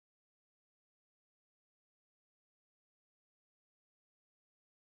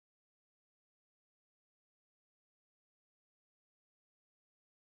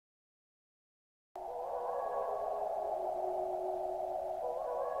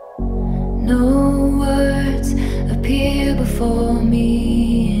No words appear before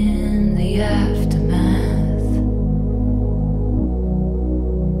me in the aftermath.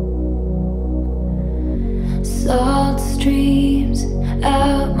 Salt streams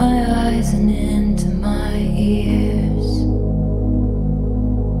out my eyes and into my ears.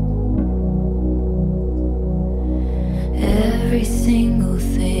 Every single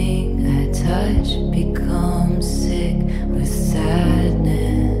thing I touch becomes sick with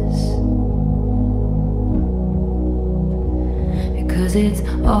sadness, because it's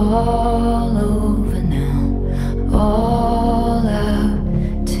all over now, all out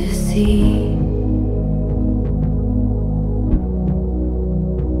to sea.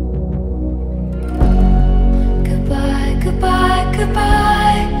 Goodbye, goodbye,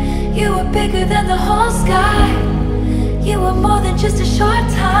 goodbye. You were bigger than the whole sky. You were more than just a short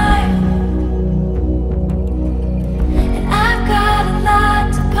time. And I've got a lot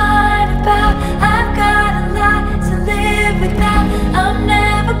to pine about. I've got a lot to live without. I'm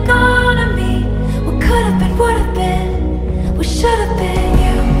never gonna meet what could have been, would have been, what should have been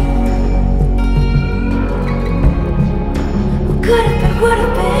you. What could have been, would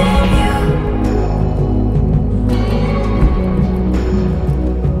have been you.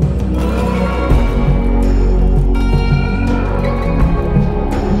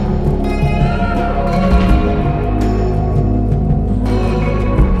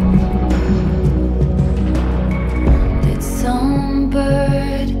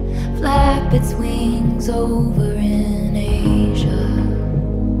 Its wings over in Asia.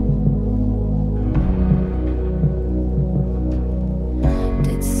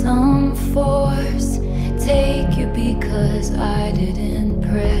 Did some force take you because I didn't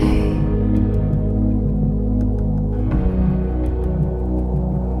pray?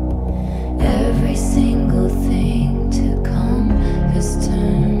 Every single thing to come has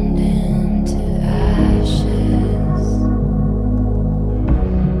turned into ashes,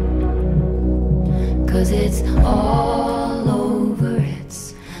 'cause it's all over,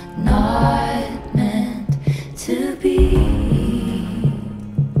 it's not meant to be.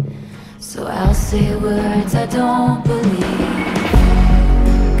 So I'll say words I don't believe.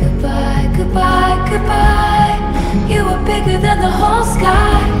 Goodbye, goodbye, goodbye. You were bigger than the whole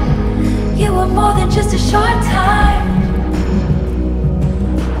sky. You were more than just a short time.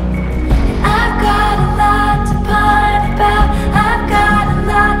 And I've got a lot to pine about. I've got a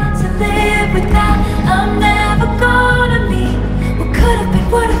lot to live without. I'm never gonna meet what could have been,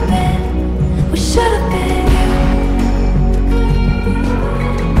 would have been, what should have been you.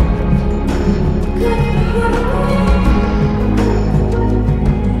 Could have been, would have been.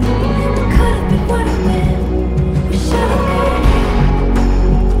 What could have been, would have been, what should have been you.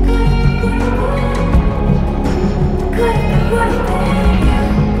 Could have been, would have been you.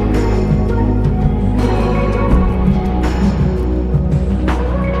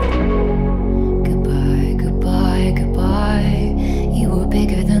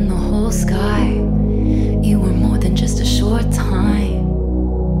 Bigger than the whole sky. You were more than just a short time.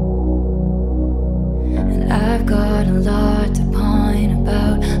 And I've got a lot to pine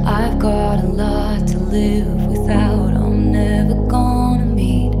about. I've got a lot to live without. I'm never gonna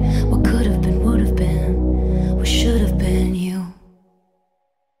meet what could have been, would have been, what should have been you.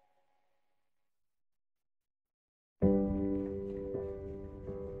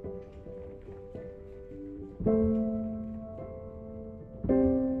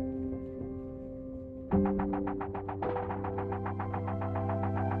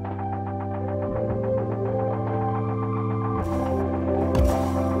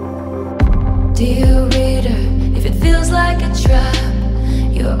 Dear reader, if it feels like a trap,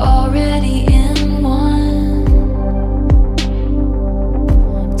 you're already in one.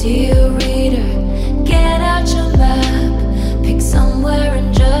 Dear reader, get out your map, pick somewhere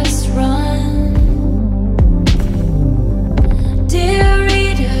and just run. Dear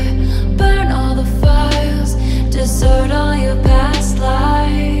reader, burn all the files, desert all your past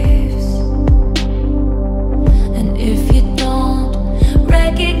lives. And if you don't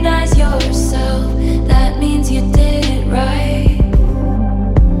recognize yourself, that means you did it right.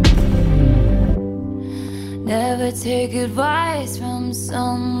 Never take advice from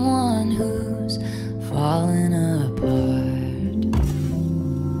someone who's falling apart.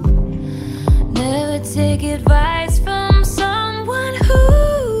 Never take advice from someone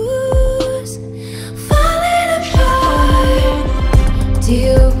who's falling apart.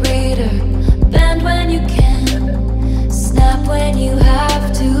 Dear reader, bend when you can, snap when you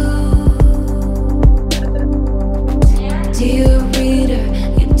have to. Dear reader,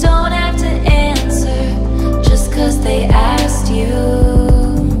 you don't have to answer just 'cause they asked you.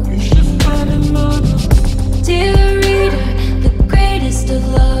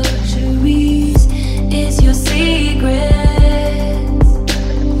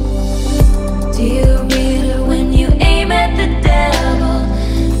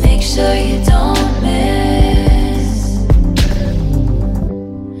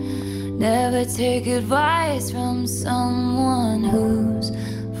 take advice from someone who's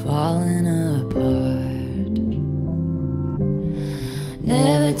falling apart.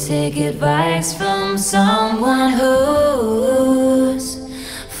 Never take advice from someone who's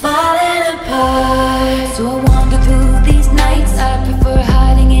falling apart. So I wander through these nights, I prefer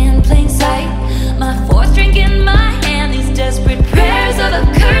hiding in plain sight. My fourth drink in my hand, these desperate prayers of a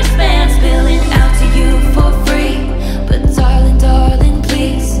cursed man spilling out to you for free. But darling, darling,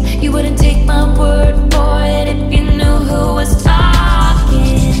 please, you wouldn't take my word for it if you knew who was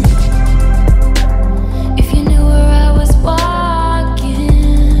talking. If you knew where I was walking,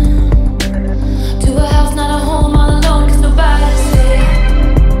 to a house, not a home, all alone, 'cause nobody's there.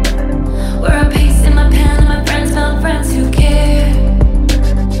 Where I'm pacing my pen and my friends found friends who care.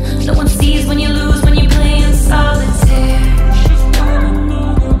 No one sees when you lose, when you play in solitaire.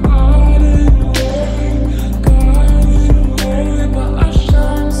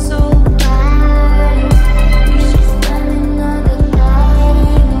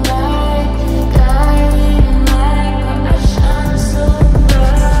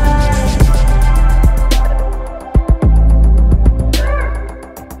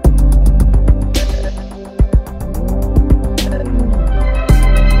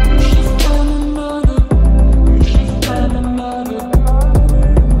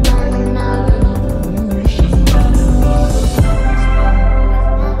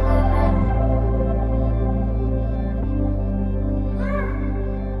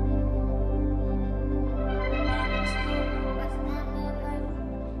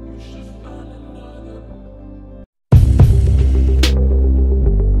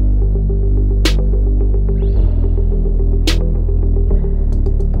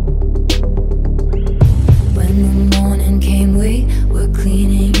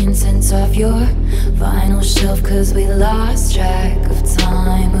 Off your vinyl shelf, 'cause we lost track of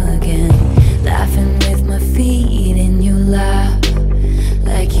time again. Laughing with my feet in your lap,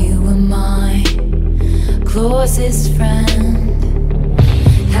 like you were my closest friend.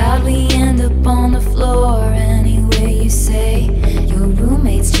 How'd we end up on the floor anyway, you say? Your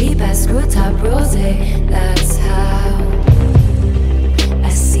roommate's cheap ass screw top rosé. That's how I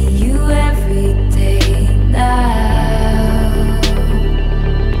see you every day now.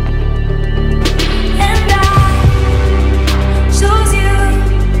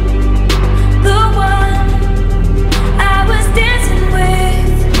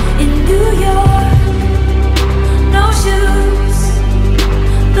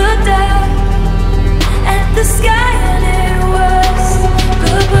 The sky and it was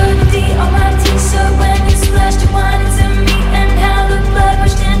good burgundy on my t-shirt when you splashed your wine into me, and how the blood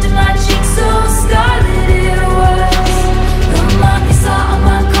rushed into my cheeks, so scarlet it was. The mark you saw on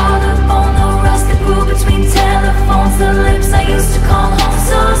my collarbone, the rust that grew between telephones, the lips I used to call home,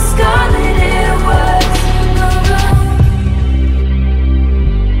 so scarlet it was.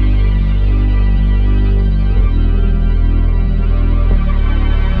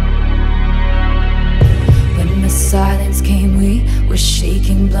 Silence came, we were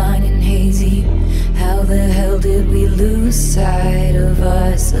shaking, blind and hazy. How the hell did we lose sight of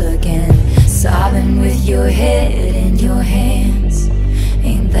us again? Sobbing with your head in your hands.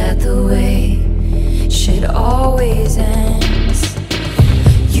 Ain't that the way shit always ends?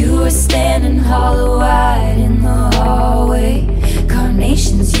 You were standing hollow-eyed in the hallway.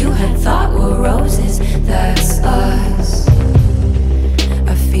 Carnations you had thought were roses, that's us.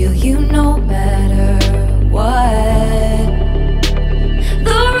 I feel you no matter what.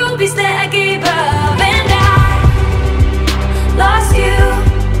 The rubies that I gave up, and I lost you,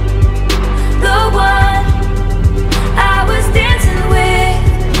 the one I was dancing with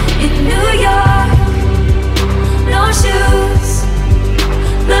in New York. No shoes,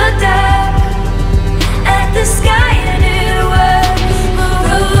 looked up at the sky and it was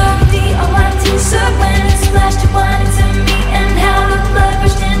burgundy on my t-shirt when it splashed your wine into me, and how the blood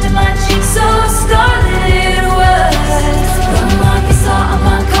rushed into my cheeks, so scarlet it was. The mark you saw on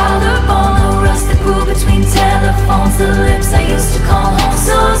my collarbone, the rust that grew between telephones, the lips I used to call home,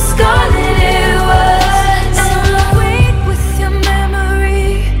 so scarlet it was. And I'm awake with your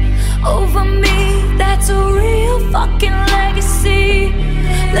memory over me, that's a real fucking legacy,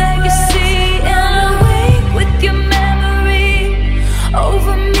 legacy. And I'm awake with your memory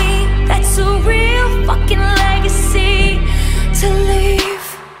over me, that's a real fucking legacy to leave.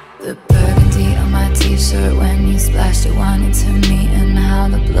 The burgundy on my t-shirt when you splashed your wine into me, and how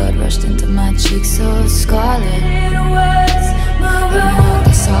the blood rushed into my cheeks, so scarlet it was. The mark I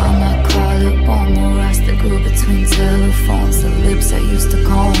saw on my collarbone, the rust that grew between telephones, the lips I used to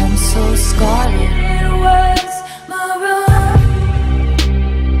call home, so scarlet it was. Maroon.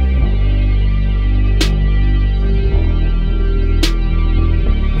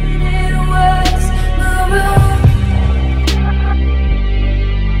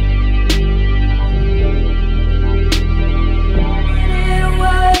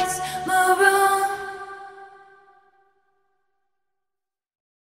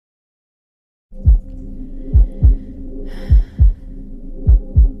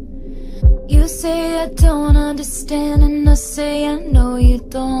 You say I don't understand, and I say I know you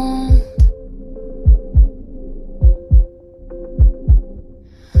don't.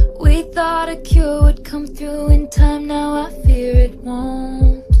 We thought a cure would come through in time, now I fear it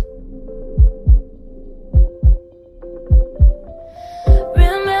won't.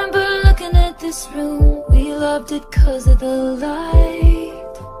 Remember looking at this room, we loved it 'cause of the light.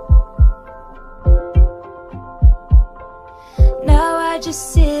 Now I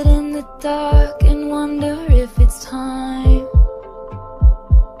just sit in the dark and wonder if it's time.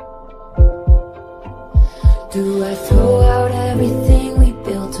 Do I throw out everything we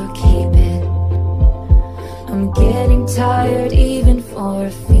built or keep it? I'm getting tired even for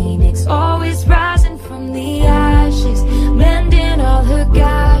a phoenix, always rising from the ashes, mending all her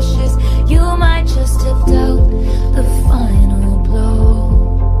gashes. You might just have dealt the final blow.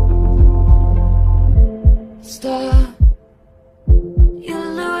 Stop,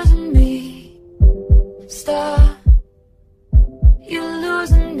 you're losing me. Stop, you're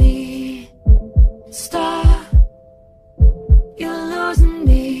losing me. Stop, you're losing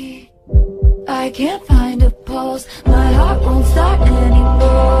me. I can't find a pulse, my heart won't start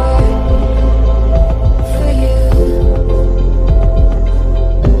anymore for you.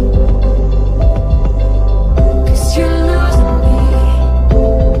 'Cause you're losing me.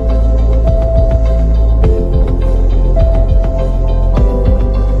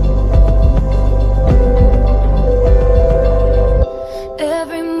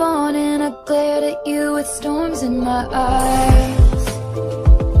 Every morning I glared at you with storms in my eyes.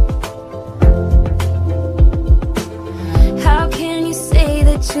 How can you say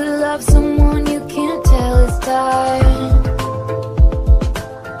that you love someone you can't tell is dying?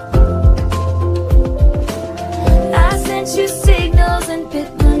 I sent you signals and bit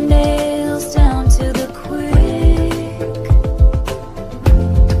my nails down to the quick.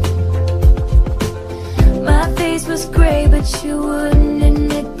 My face was gray, but you wouldn't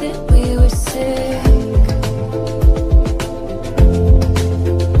admit that we were sick.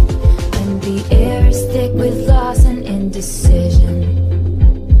 And the air is thick with loss and indecision.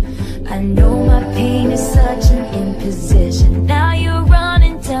 I know my pain is such an imposition. Now you're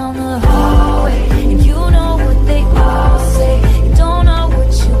running down the hallway, and you know what they all say. You don't know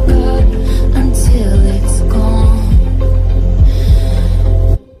what you got until it's gone.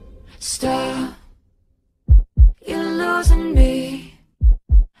 Stop, you're losing me.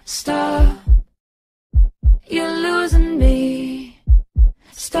 Stop, you're losing me.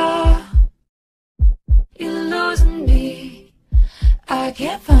 Stop, you're losing me. I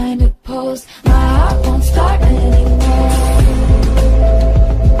can't find a pulse, my heart won't start anymore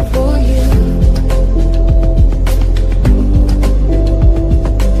for you.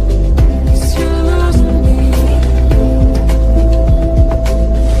 'Cause you're losing me.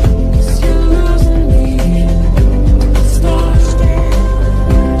 'Cause you're losing me. Stop,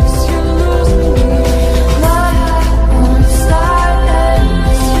 'cause you're losing me. My heart won't start then,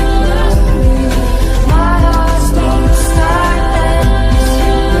 'cause you're losing me. My heart won't start then, 'cause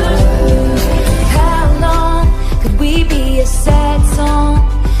you're losing me. How long could we be a sad song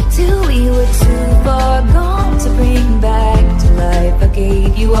till we were too far gone to bring back to life? I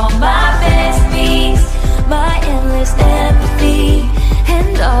gave you all my best beats, my endless empathy,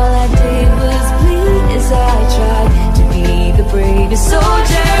 and all I did was bleed as I tried to be the bravest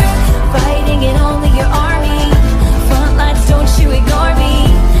soldier, fighting in only your army. Front lines, don't you ignore me.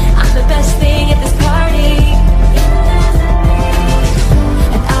 I'm the best thing at this party.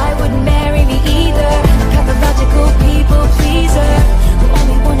 And I wouldn't marry me either, pathological people pleaser who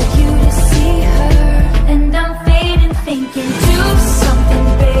only wanted you to see her. And I'm fading, thinking, do something,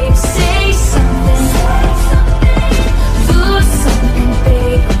 babe, say something, lose something,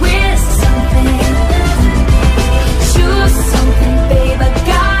 babe, risk something, choose something, babe, I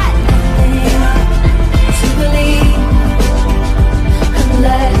got nothing to believe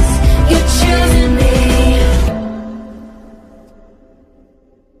unless you're choosing me.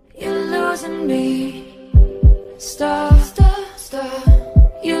 You're losing me. Stop, stop, stop.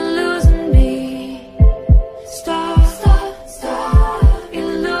 You're losing me. Stop, stop, stop.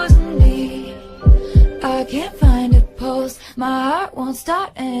 You're losing me. I can't find a pulse, my heart won't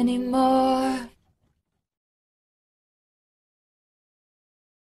start anymore.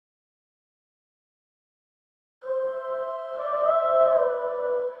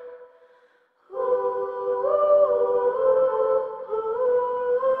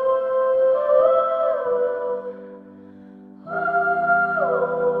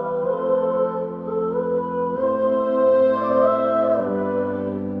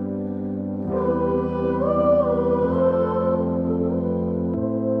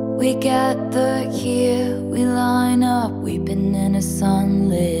 We gather here, we line up, weeping in a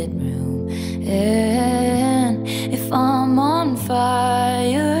sunlit room. And if I'm on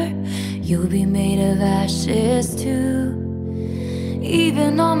fire, you'll be made of ashes too.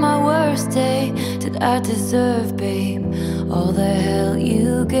 Even on my worst day, did I deserve, babe, all the hell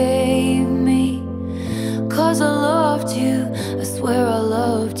you gave me? 'Cause I loved you, I swear I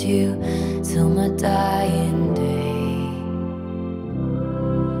loved you, till my dying day.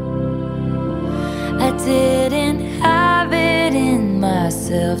 I didn't have it in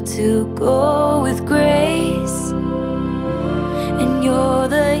myself to go with grace, and you're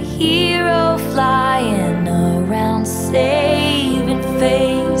the hero flying around saving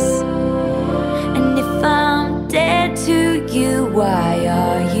face. And if I'm dead to you, why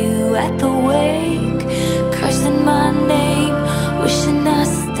are you at the wake, cursing my name, wishing I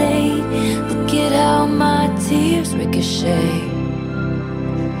stayed? Look at how my tears ricochet.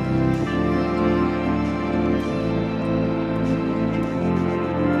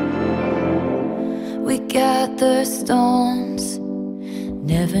 We gather stones,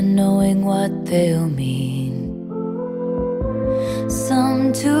 never knowing what they'll mean.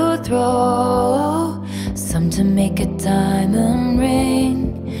 Some to throw, some to make a diamond ring.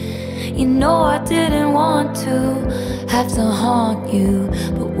 You know I didn't want to have to haunt you,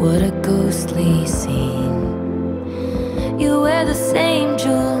 but what a ghostly scene. You wear the same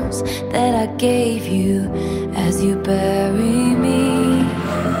jewels that I gave you as you bury me.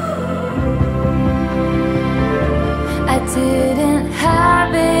 I didn't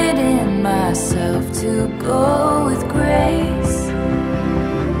have it in myself to go with grace,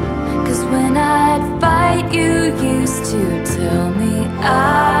 'cause when I'd fight, you used to tell me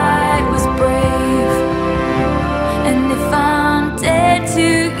I was brave. And if I'm dead to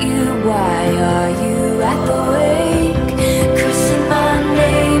you, why are you at the wake, cursing my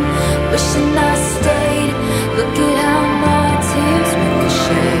name, wishing I stayed? Look at how my tears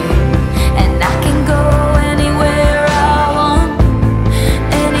ricochet. And I can go anywhere I want,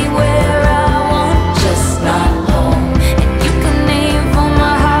 anywhere I want, just not home. And you can leave on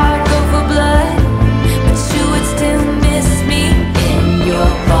my heart, go for blood, but you would still miss me in your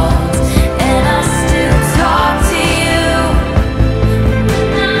bones. And I still talk to you when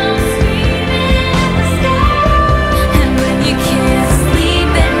I'm screaming at the sky. And when you can't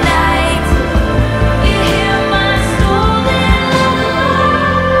sleep at night, you hear my stolen lullaby.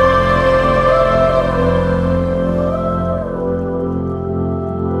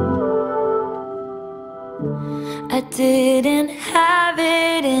 I didn't have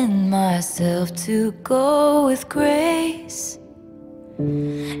it in myself to go with grace,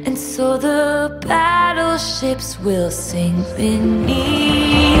 and so the battleships will sink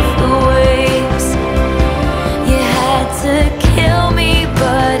beneath the waves. You had to kill me,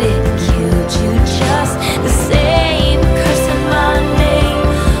 but it killed you just the same. Cursing my name,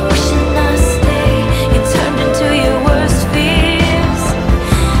 wishing I stayed. You turned into your worst fears,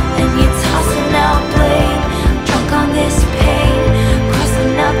 and you're tossing out blame, drunk on this pain,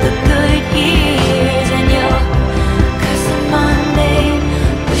 crossing out the good years. And you're cursing my name,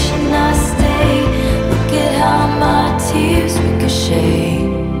 wishing I stayed. Look at how my tears ricochet.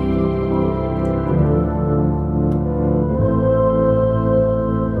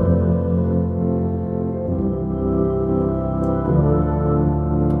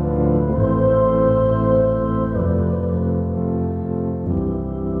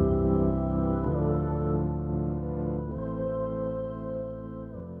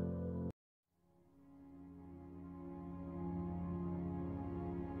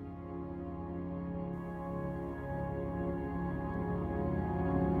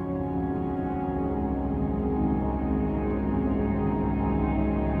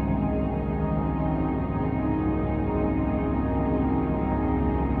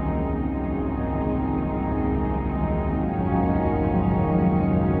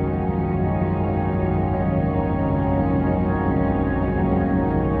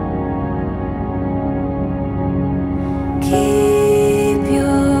 Keep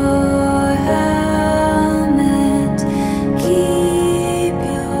your helmet, keep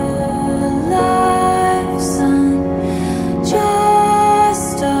your life, son.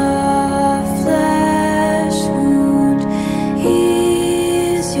 Just a flesh wound,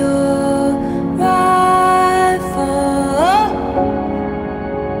 here's your rifle.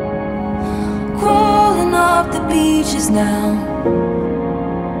 Crawling up the beaches now.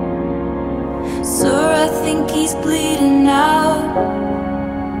 Sir, I think he's bleeding out,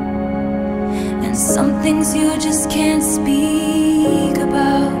 and some things you just can't speak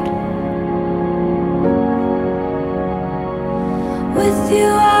about. With you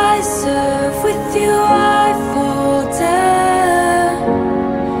I serve, with you I fall down,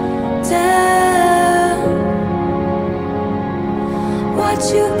 down. Watch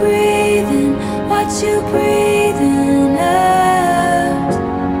you breathing, watch you breathing out,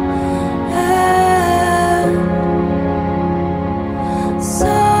 out.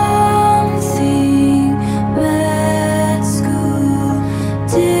 Something med school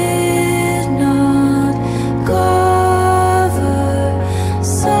did not cover.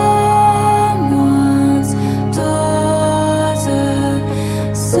 Someone's daughter,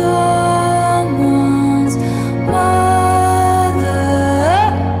 someone's mother.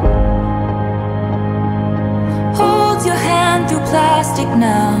 Hold your hand through plastic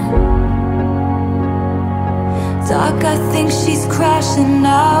now. Doc, I think she's crashing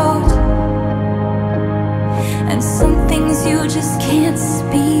out. And some things you just can't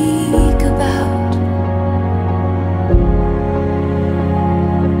speak about.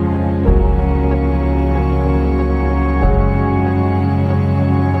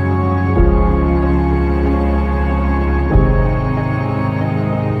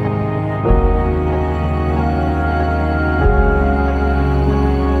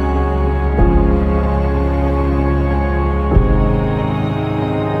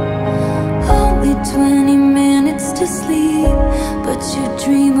 Only 20 minutes to sleep, but you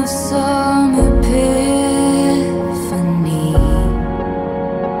dream of some epiphany.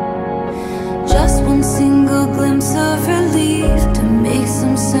 Just one single glimpse of relief to make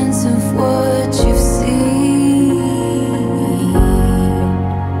some sense of what you've seen.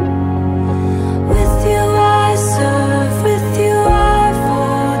 With you I serve, with you I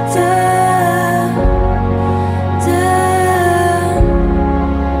fall down, down.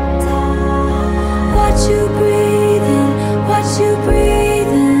 Watch you breathing, watch you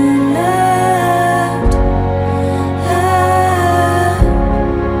breathing out, out.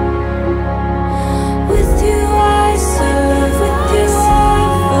 With you I serve, with you I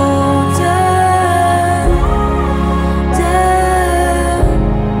fall down, down.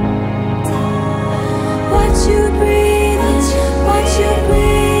 Watch you breathing, watch you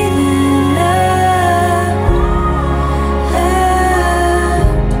breathing out, out.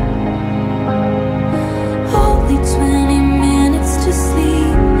 Only 20 minutes to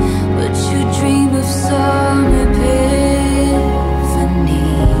sleep, but you dream of some epiphany.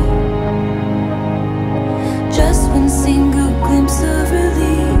 Just one single glimpse of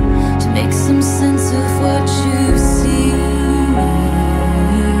relief to make some sense of what you see.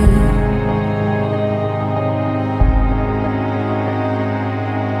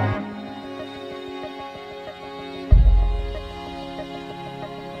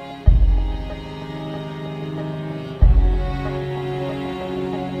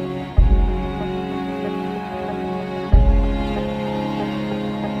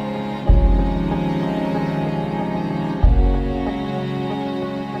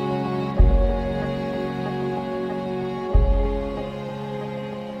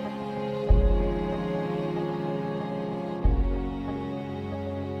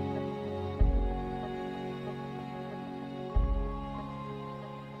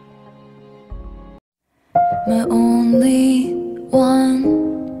 My only one,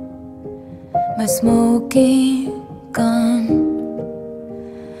 my smoking gun,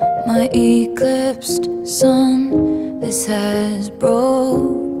 my eclipsed sun. This has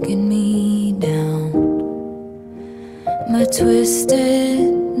broken me down. My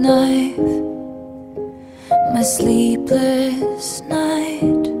twisted knife, my sleepless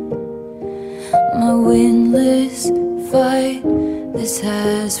night, my windless fight. This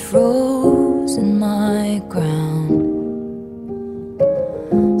has frozen my ground.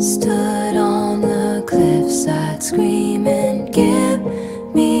 Stood on the cliffside screaming, give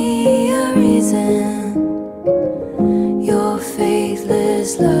me a reason. Your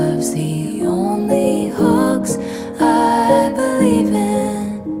faithless love's the only hoax I believe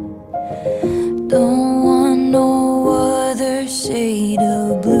in. Don't want no other shade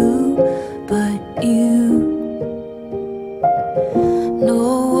of blue but you.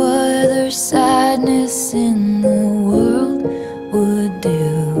 No other sadness in the world would do.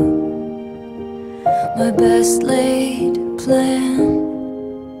 My best laid plan,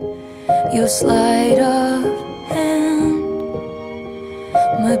 your sleight of hand,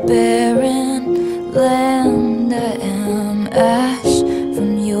 my barren land. I am ash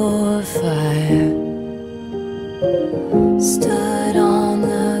from your fire. Stood on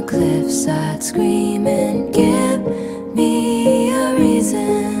the cliffside screaming, give me a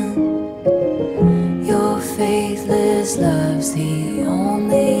reason. Your faithless love's the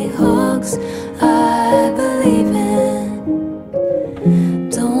only hoax I believe in.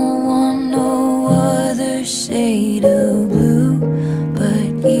 Don't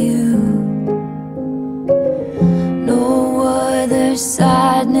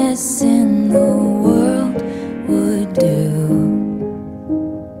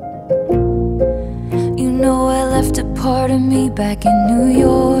part of me back in New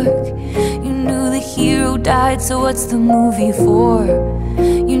York. You knew the hero died, so what's the movie for?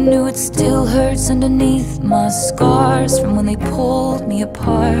 You knew it still hurts underneath my scars from when they pulled me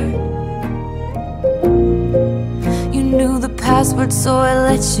apart. You knew the password, so I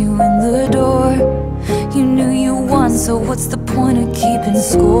let you in the door. You knew you won, so what's the point of keeping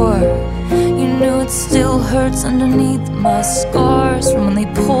score? You knew it still hurts underneath my scars from when they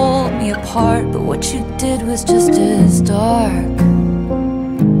pulled me apart. But what you did was just as dark.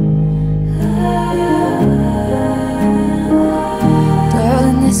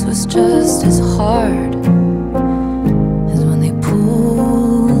 Darling, this was just as hard as when they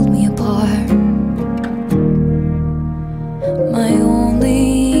pulled me apart. My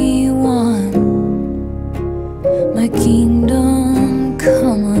only one, my kingdom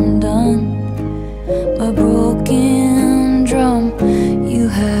come undone, a broken drum, you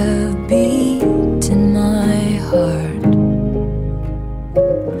have beaten my heart.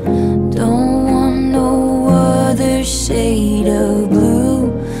 Don't want no other shade of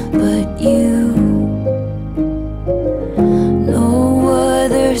blue but you, no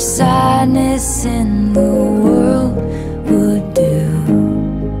other sadness in the world would do.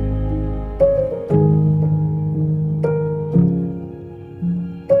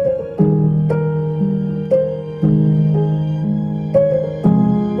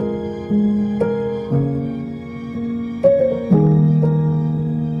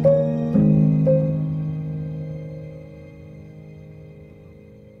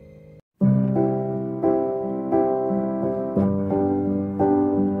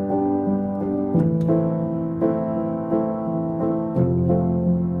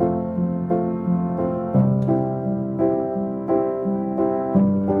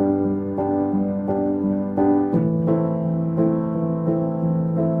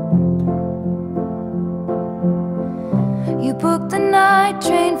 You booked the night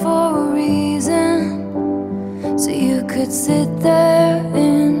train for a reason, so you could sit there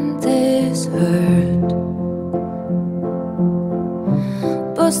in this hurt.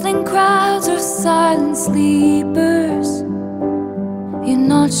 Bustling crowds or silent sleepers, you're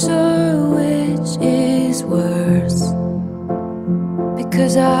not sure which is worse.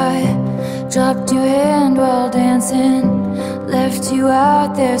 Because I dropped your hand while dancing, left you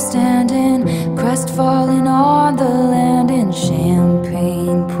out there standing, crestfallen on the landing.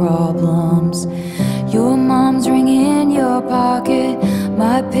 Champagne problems, your mom's ring in your pocket,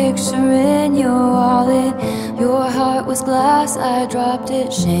 my picture in your wallet. Your heart was glass, I dropped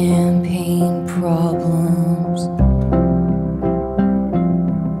it. Champagne problems.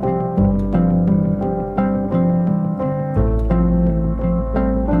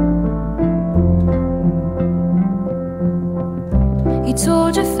 You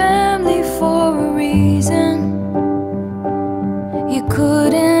told your family for a reason, you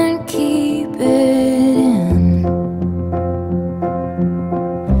couldn't keep it in.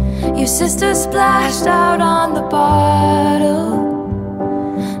 Your sister splashed out on the bottle,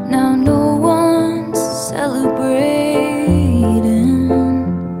 now no one's celebrating.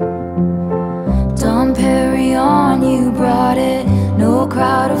 Dom Perignon, you brought it, no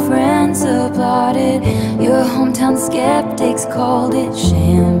crowd of friends applauded. Your hometown skeptics called it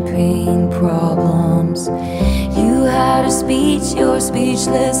champagne problems. You had a speech, you're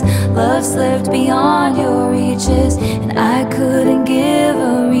speechless. Love slipped beyond your reaches, and I couldn't give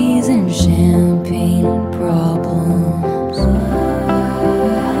a reason. Champagne problems.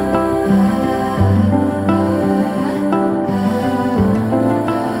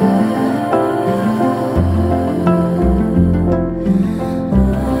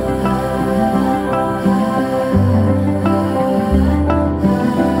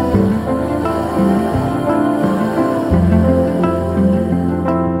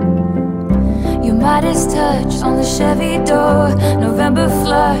 Midas touch on the Chevy door, November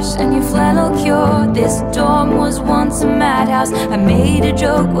flush and your flannel cure. This dorm was once a madhouse. I made a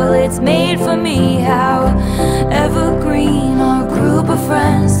joke, well it's made for me. How evergreen our group of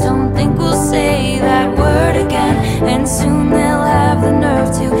friends, don't think we'll say that word again. And soon they'll have the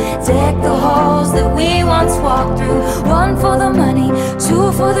nerve to deck the halls that we once walked through. One for the money,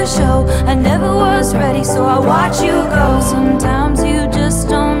 two for the show. I never was ready, so I watch you go. Sometimes you just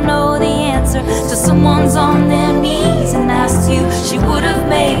don't know the answer till someone's on their knees and asks you. She would have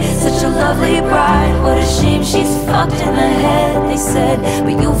made such a lovely bride. What a shame she's fucked in the head, they said,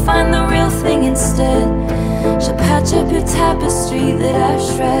 but you'll find the real thing instead. She'll patch up your tapestry that I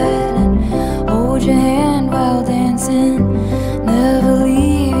shred and hold your hand while dancing. Never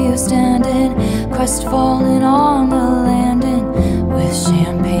leave you standing, crestfallen on the landing with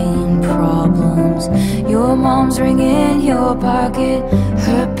champagne problems. times. Your mom's ring in your pocket,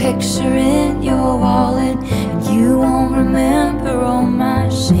 her picture in your wallet. You won't remember all my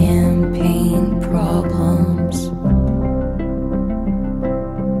champagne problems.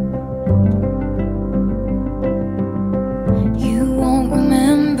 You won't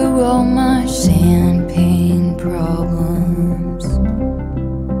remember all my champagne problems.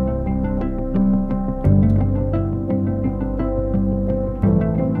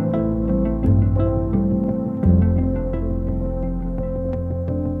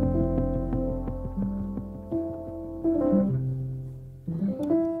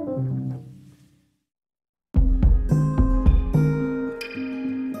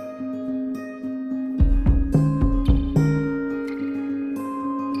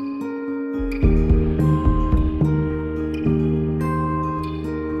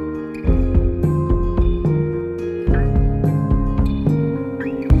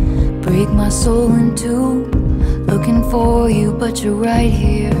 Break my soul in two, looking for you, but you're right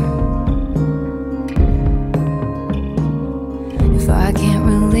here. If I can't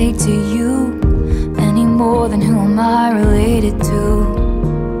relate to you any more, then who am I related to?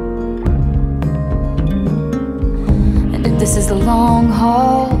 And if this is the long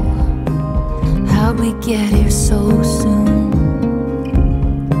haul, how'd we get here so soon?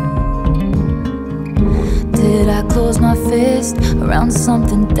 Did I close my fist around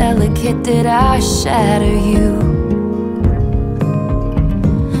something delicate? Did I shatter you?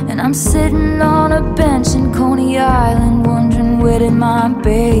 And I'm sitting on a bench in Coney Island, wondering where did my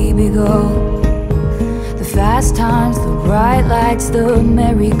baby go? The fast times, the bright lights, the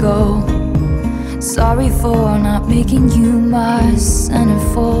merry-go. Sorry for not making you my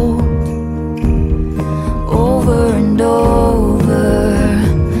centerfold. Over and over,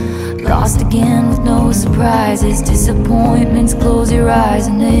 lost again with no surprises. Disappointments, close your eyes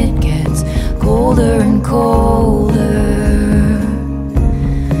and it gets colder and colder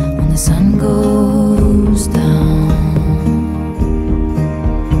when the sun goes down.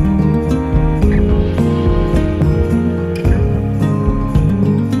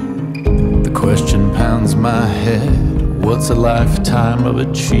 The question pounds my head, what's a lifetime of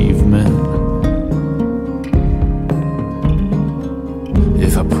achievement?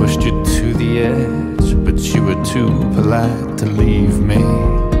 If I pushed you to the edge, but you were too polite to leave me.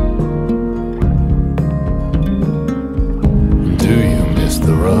 Do you miss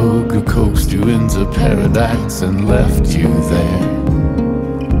the rogue who coaxed you into paradise and left you there?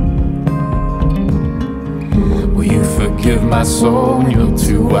 Will you forgive my soul? You're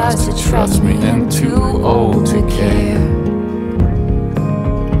too wise to trust me and too old to care.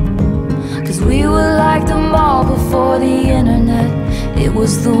 We were like the mall before the internet. It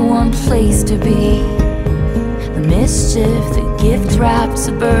was the one place to be. The mischief, the gift wrapped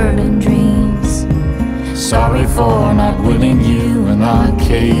suburban dreams. Sorry for not winning you an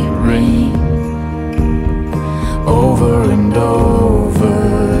arcade ring. Over and over,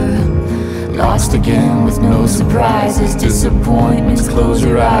 lost again with no surprises. Disappointments, close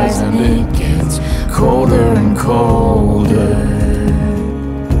your eyes and it gets colder and colder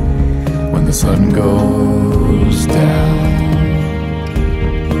when the sun goes down.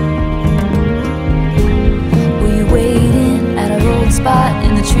 Were you waiting at a road spot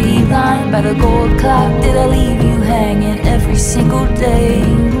in the tree line by the gold clock? Did I leave you hanging every single day?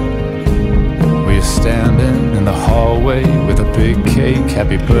 Were you standing in the hallway with a big cake?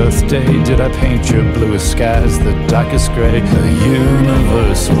 Happy birthday. Did I paint your bluest skies the darkest gray? The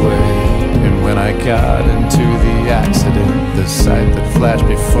universe away. And when I got into the accident, the sight that flashed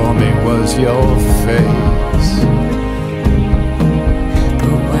before me was your face.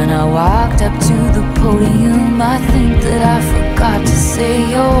 But when I walked up to the podium, I think that I forgot to say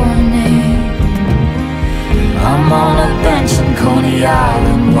your name. I'm on a bench in Coney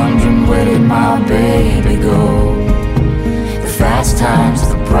Island, wondering where did my baby go? The fast times,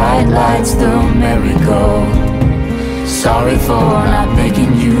 the bright lights, the merry-go. Sorry for not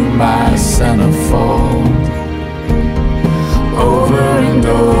making you my centerfold. Over and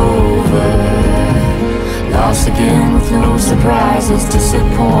over, lost again with no surprises.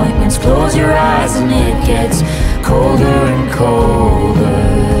 Disappointments, close your eyes and it gets colder and colder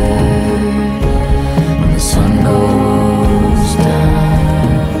when the sun goes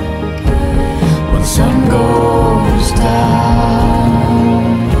down. When the sun goes down,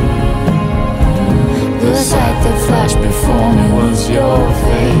 the sight that flashed before me was your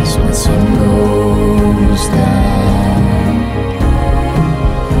face when the sun goes down.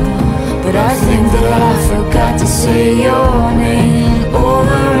 But I think that I forgot to say your name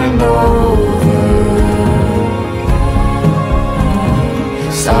over and over.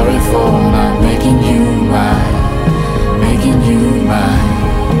 Sorry for not making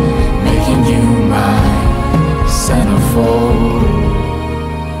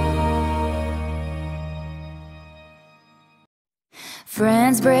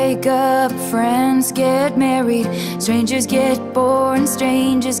Friends break up, friends get married, strangers get born,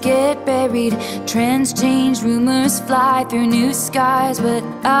 strangers get buried. Trends change, rumors fly through new skies, but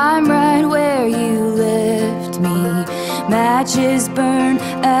I'm right where you left me. Matches burn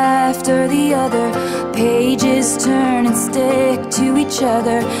after the other, pages turn and stick to each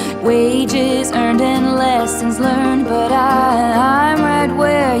other. Wages earned and lessons learned, but I'm right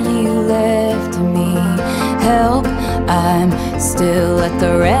where you left me. Help, I'm still at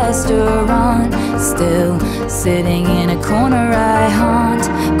the restaurant, still sitting in a corner I haunt.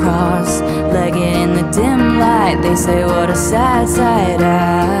 Cross-legged in the dim light, they say what a sad sight. I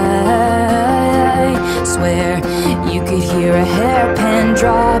swear you could hear a hairpin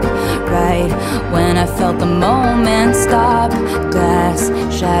drop right when I felt the moment stop. Glass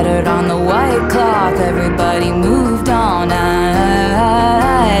shattered on the white cloth, everybody moved on.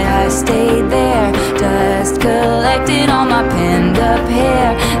 I stayed there, dust collected on my pinned up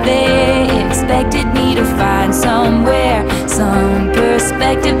hair. They expected me to find somewhere some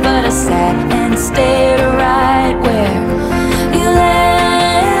perspective, but I sat and stared right where you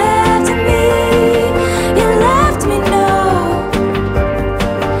left me. You left me, no.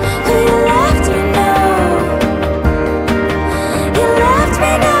 You left me, no. You left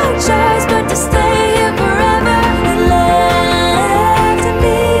me no choice but to stay here forever. You left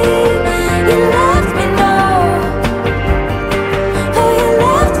me. You left me, no. Oh, you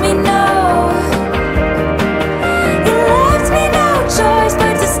left me, no. You left me no choice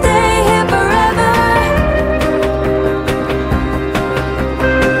but to stay here forever.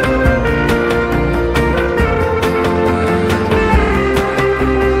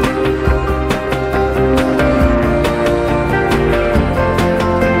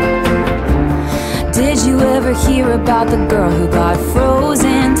 Did you ever hear about the girl who got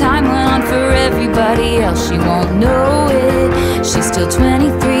frozen? Time went on for everybody else, she won't know it. She's still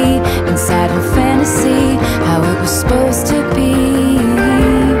 23, inside her fantasy, how it was supposed to be.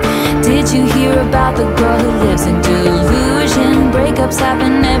 Did you hear about the girl who lives in delusion? Breakups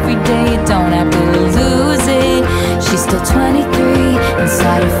happen every day, you don't have to lose it. She's still 23,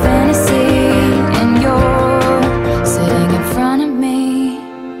 inside her fantasy, and you're sitting in front of me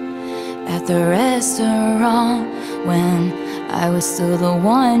at the restaurant when I was still the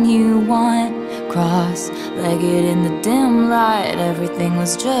one you want. Cross-legged in the dim light, everything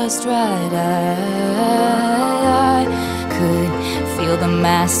was just right. I could feel the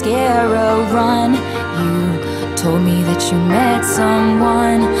mascara run. You told me that you met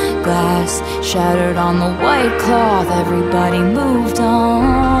someone. Glass shattered on the white cloth, everybody moved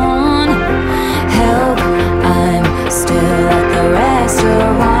on. Help, I'm still at the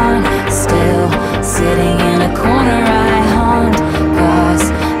restaurant, still sitting in a corner I haunt.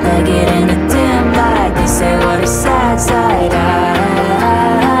 Cross-legged in a dim light, they say what a sad sight. I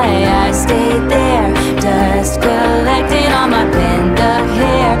stayed there, dust collected on my pinned up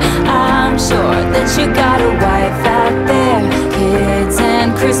hair. I'm sure that you got a wife out there, kids and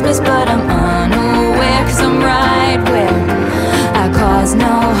Christmas, but I'm unaware, 'cause I'm right where I cause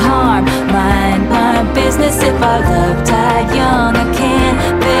no harm, mind my business. If I love died young, I can't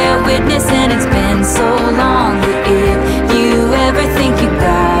bear witness, and it's been so long. But if you ever think you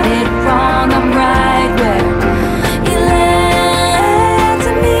got it wrong, I'm right where you left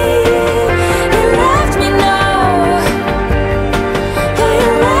me. You left me, no. Oh,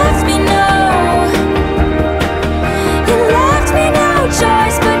 you left me, no. You left me no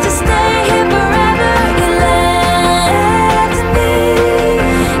choice but to stay here forever. You left me.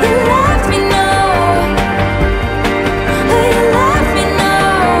 You left me, no. Oh, you left me, no.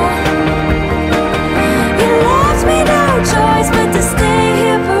 You left me no choice but to stay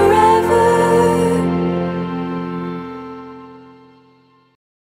here forever.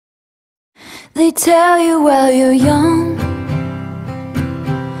 They tell you while you're young,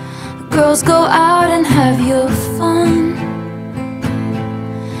 girls go out and have your fun.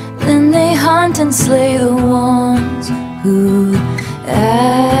 Then they hunt and slay the ones who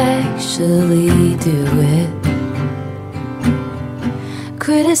actually do it.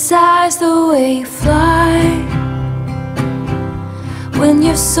 Criticize the way you fly when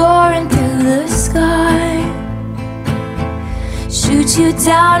you're soaring through the sky. Shoot you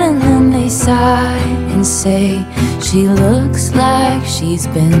down and then they sigh and say she looks like she's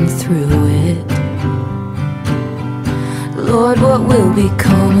been through it. Lord, what will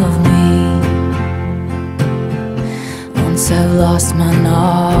become of me once I've lost my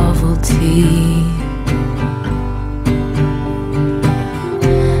novelty?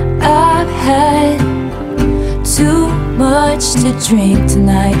 I've had too much to drink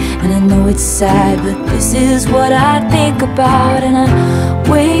tonight. And I know it's sad, but this is what I think about. And I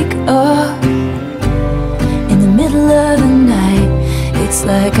wake up in the middle of the night. It's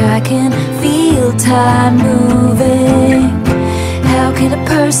like I can feel time moving. How can a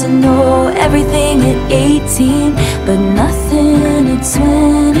person know everything at 18 but nothing at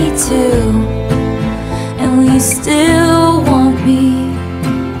 22? And will you still want me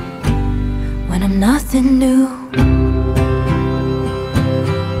when I'm nothing new?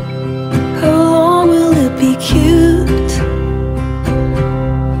 How long will it be cute?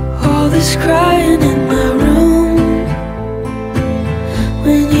 All this crying in my room,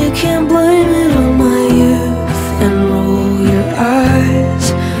 when you can't blame it on my youth and roll your eyes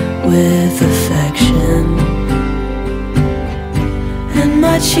with affection. And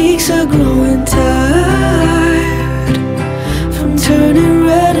my cheeks are growing tired from turning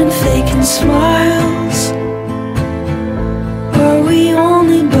red and faking smiles. Are we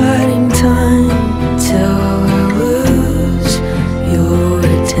only biding time till I lose your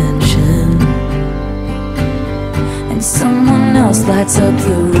attention? And someone else lights up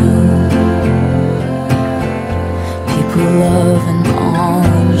the room. People love an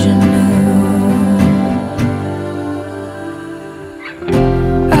ingenue.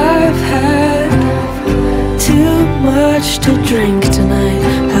 I've had too much to drink tonight.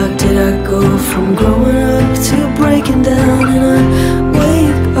 How did I go from growing up to breaking down? And I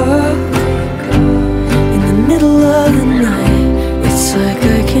wake up in the middle of the night. It's like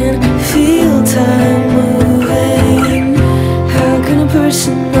I can feel time moving. How can a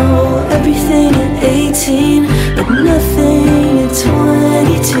person know everything at 18 but nothing at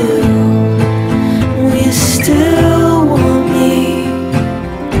 22? Will you still want me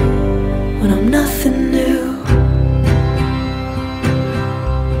when I'm nothing new?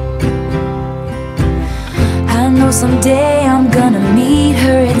 I know someday I'm gonna meet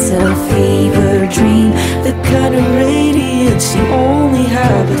her. It's a fever dream, the kind of radiance you only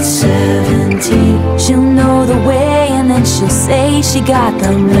have at 17. She'll know the way and then she'll say she got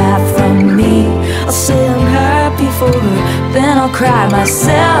the laugh from me. I'll say I'm happy for her, then I'll cry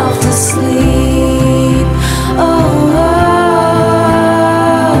myself to sleep. Oh,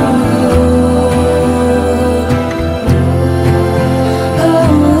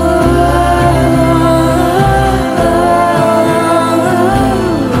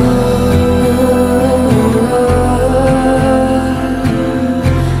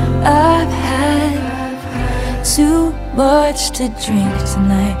 to drink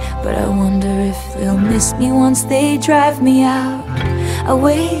tonight, but I wonder if they'll miss me once they drive me out. I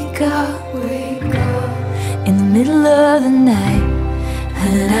wake up in the middle of the night,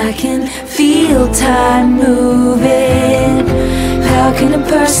 and I can feel time moving. How can a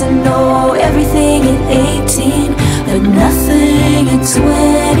person know everything at 18 but nothing at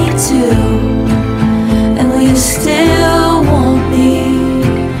 22? And will you still want me?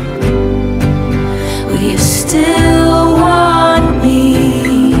 Will you still want me?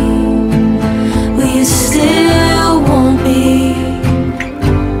 Will you still want me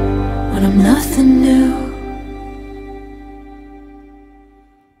when I'm nothing new?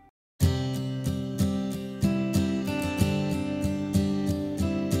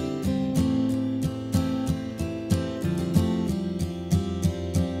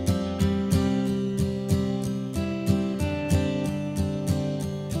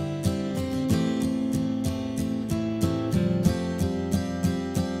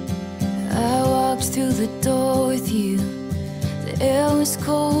 Through the door with you, the air was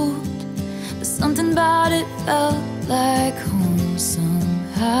cold, but something about it felt like home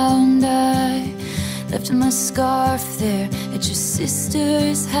somehow. And I left my scarf there at your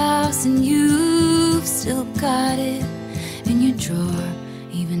sister's house, and you've still got it in your drawer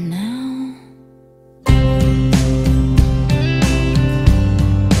even now.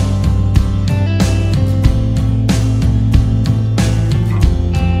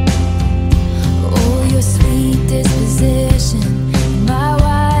 Disposition in my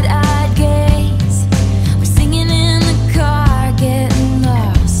wide-eyed gaze. We're singing in the car, getting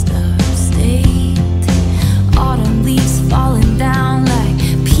lost upstate. Autumn leaves falling down like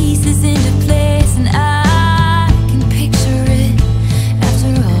pieces into place, and I can picture it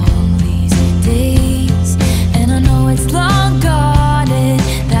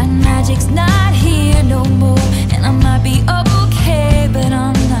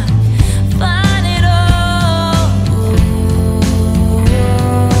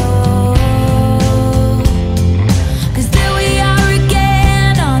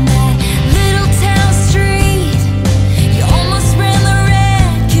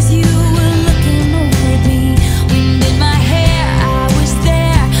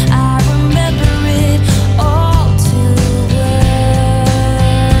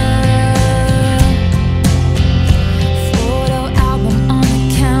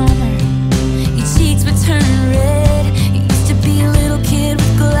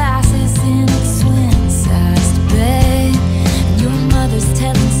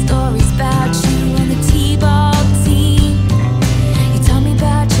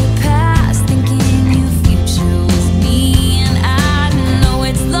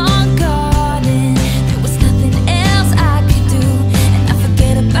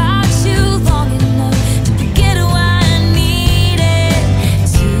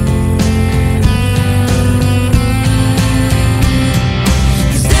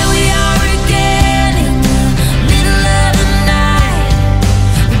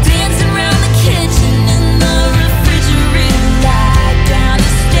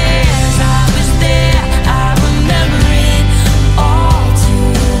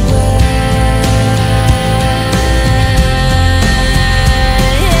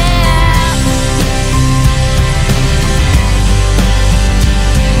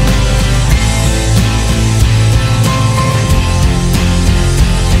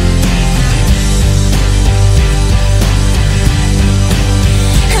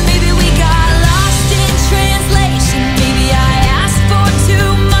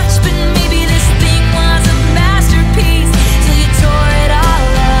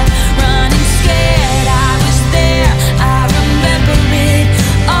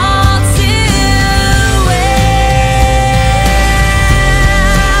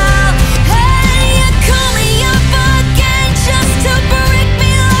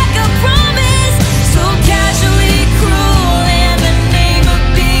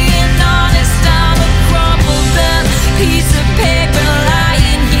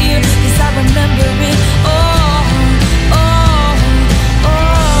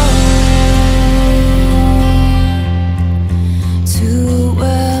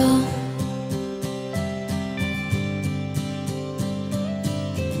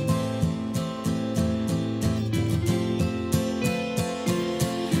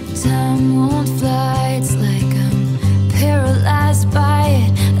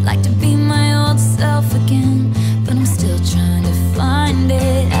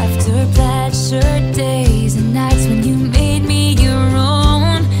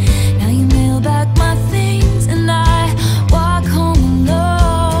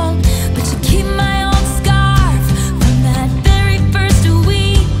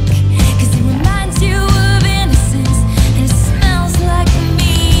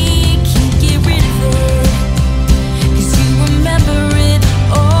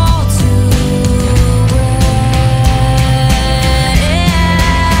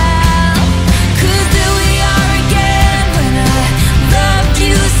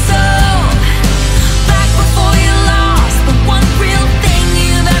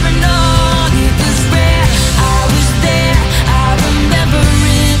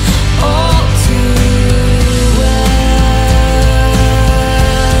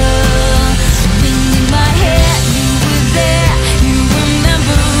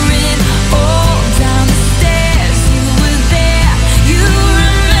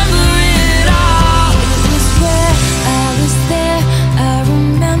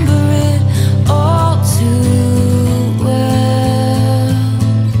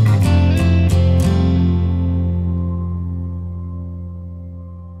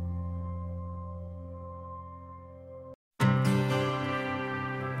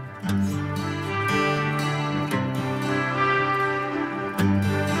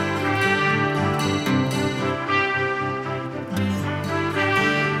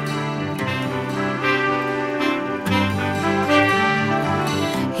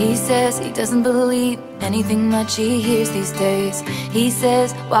says he doesn't believe anything much he hears these days. He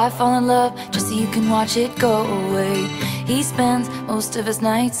says, why fall in love just so you can watch it go away? He spends most of his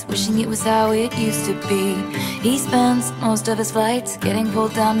nights wishing it was how it used to be. He spends most of his flights getting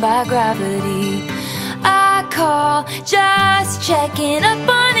pulled down by gravity. I call just checking up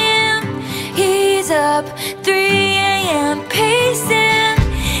on him. He's up 3 a.m. pacing.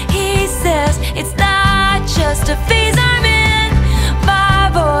 He says it's not just a phase I'm in. My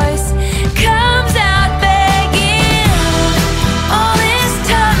voice comes out begging. All this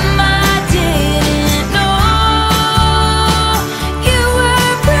time I didn't know you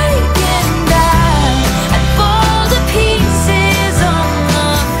were breaking down. I'd fall to pieces on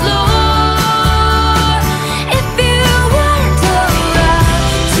the floor if you weren't around.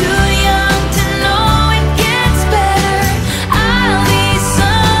 Too young to know it gets better. I'll be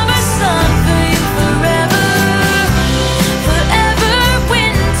summer sun for you forever. Forever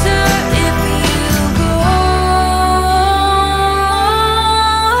winter if you go.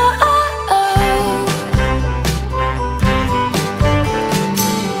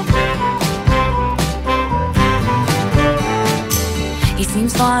 He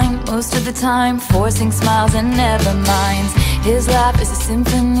seems fine most of the time, forcing smiles and never minds. His laugh is a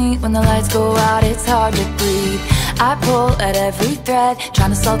symphony. When the lights go out, it's hard to breathe. I pull at every thread,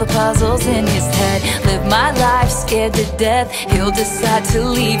 trying to solve the puzzles in his head. Live my life scared to death. He'll decide to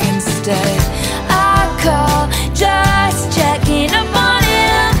leave instead. I call just checking up on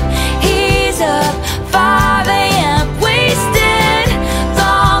him. He's up 5 a.m. wasted,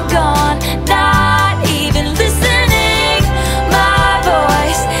 long gone, not even listening. My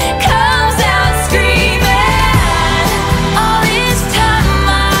voice comes out screaming. All this time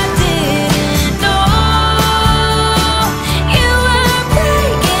I didn't know you were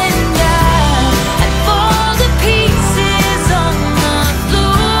breaking down. I'd fall to pieces on the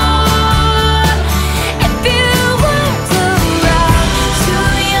floor if you weren't around. Too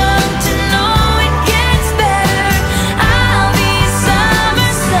young to know it gets better. I'll be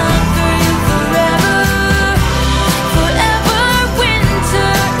summer sun for you forever. Forever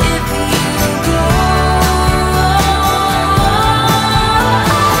winter if you go.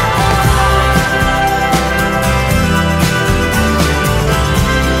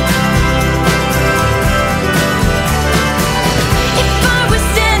 If I was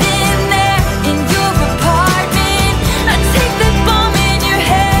standing there in your apartment, I'd take that bomb in your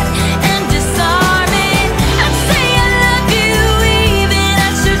head and disarm it. I'd say I love you even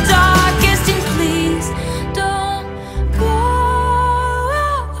at your darkest, and please don't go.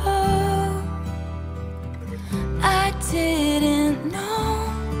 I didn't know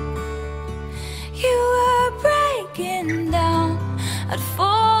you were breaking down. I'd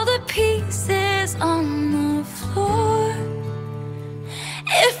fall to pieces on the floor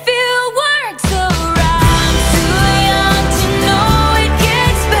if you weren't around. Too young to know it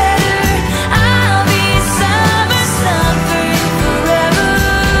gets better. I'll be summer sun for you forever.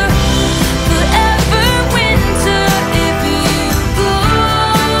 Forever winter if you go.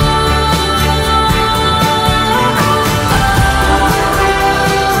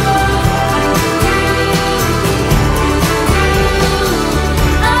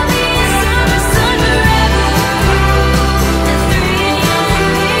 I'll be summer sun forever. At 3 a.m.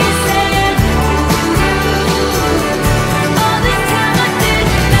 pieces. All this time I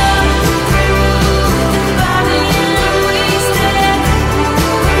didn't know. At 5 a.m. wasted.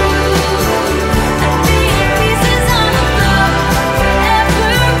 I'd be in pieces on the floor.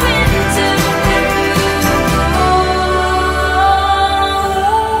 Forever winter if you go.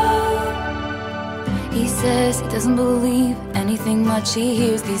 He says he doesn't believe anything much he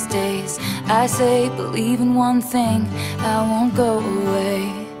hears these days. I say, believe in one thing, I won't go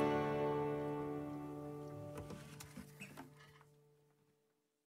away.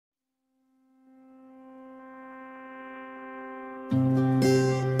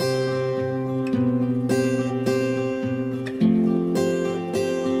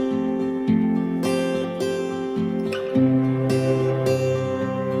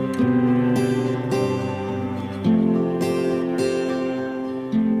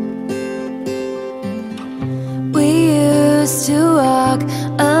 We used to walk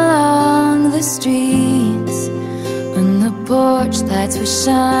along the streets when the porch lights were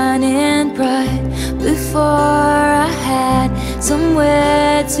shining bright. Before I had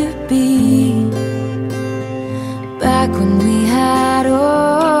somewhere to be, back when we had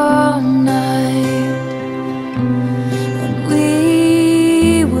all night, and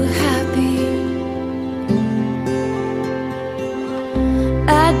we were happy.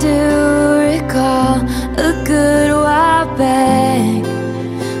 I do recall a good while back,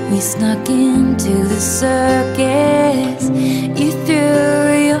 we snuck into the circus. You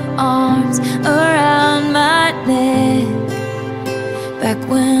threw your arms around my neck back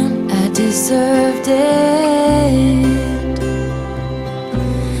when I deserved it.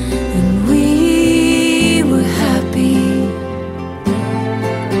 And we were happy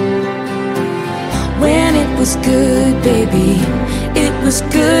when it was good, baby. It was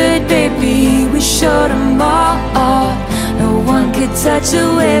good, baby. We showed them all off. No one could touch the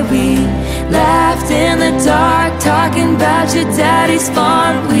way we laughed in the dark, talking about your daddy's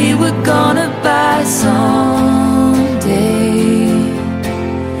farm we were gonna buy someday.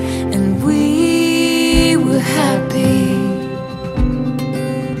 And we were happy.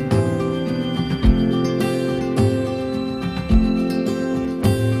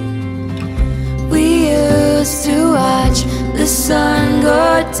 We used to watch the sun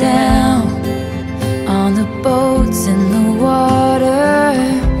go down on the boats in the water.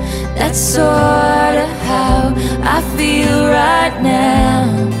 That's sorta how I feel right now.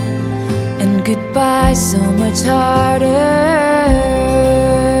 And goodbye so much harder,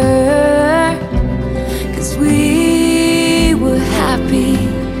 'cause we were happy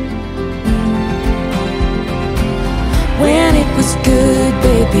when it was good,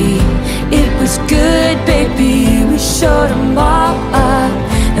 baby. It was good, baby. We showed them all up.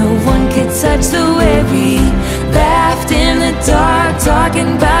 No one could touch the way we laughed in the dark, talking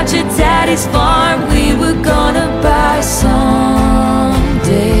about your daddy's farm we were gonna buy someday.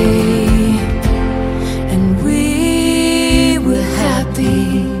 And we were happy.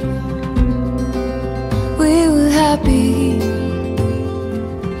 We were happy.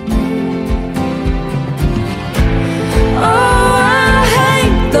 Oh, I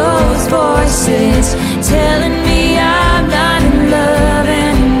hate those voices telling me I'm not in love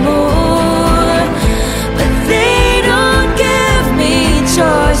anymore, but they don't give me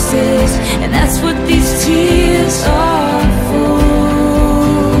choices, and that's what these tears are for.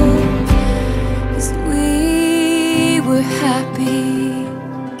 'Cause we were happy.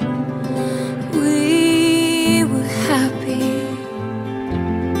 We were happy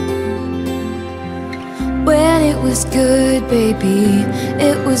when it was good, baby.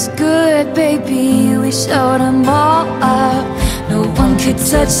 It was good, baby. We showed them all up. No one could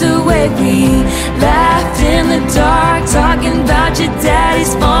touch the way we laughed in the dark, talking about your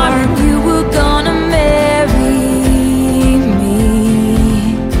daddy's farm. You were gonna marry me,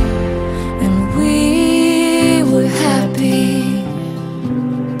 and we were happy.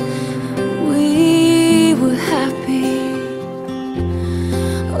 We were happy.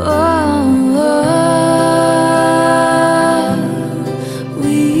 Oh,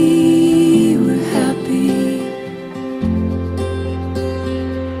 we were happy.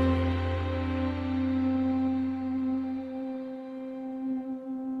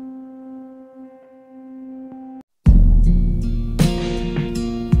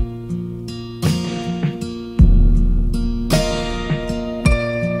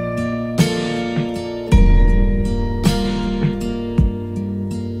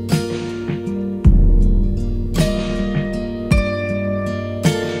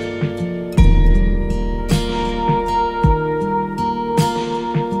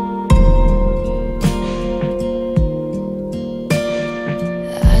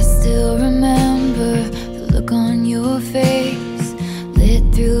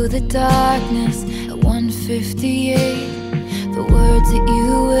 Darkness at 1:58. The words that you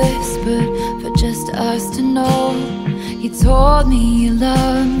whispered for just us to know. You told me you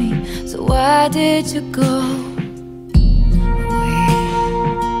loved me, so why did you go away?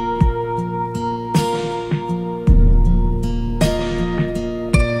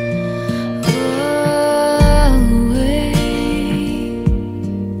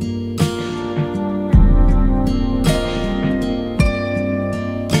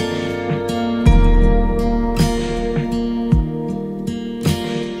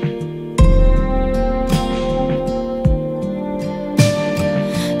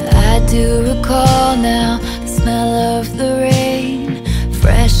 Recall now the smell of the rain,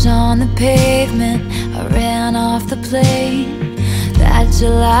 fresh on the pavement. I ran off the plane. That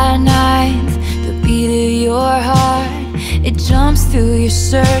July 9th, the beat of your heart, it jumps through your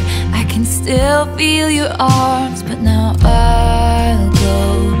shirt. I can still feel your arms, but now I'll go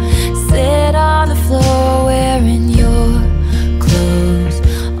sit on the floor wearing your clothes.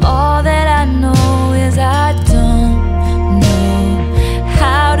 All that I know is I don't know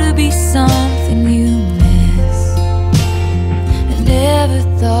how to be something you miss. I never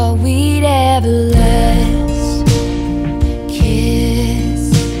thought we'd ever last kiss.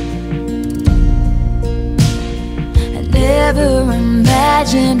 I never imagined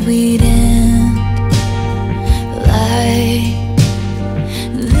imagined we'd end like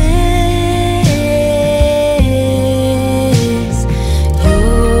this.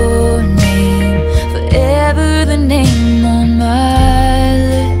 Your name, forever the name on my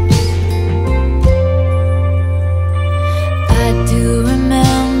lips. I do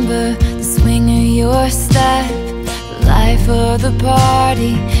remember the swing of your step, the life of the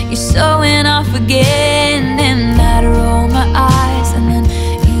party. You're showing off again, and I'd roll my eyes, and then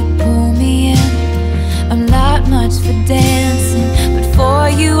you'd pull me in. I'm not much for dancing, but for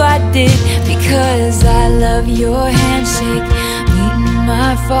you I did, because I love your handshake. Meeting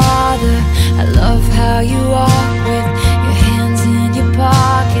my father, I love how you walk with your hands in your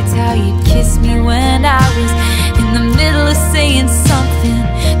pockets, how you'd kiss me when I was in the middle of saying something.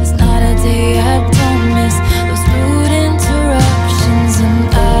 There's not a day I don't miss those rude interruptions. And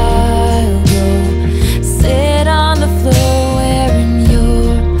I'll go sit on the floor wearing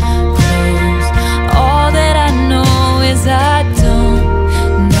your clothes. All that I know is I don't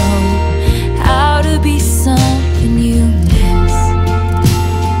know how to be something you miss.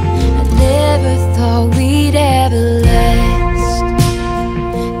 I never thought we'd ever last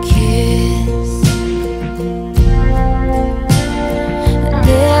kiss. I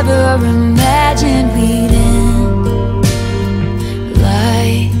never imagined we'd end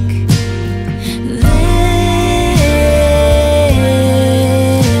like this.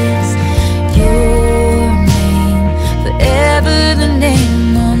 Your name, forever the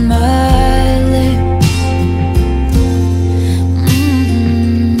name on my lips.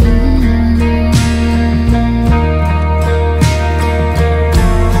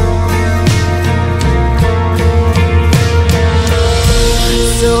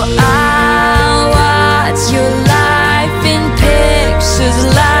 So I'll watch your life in pictures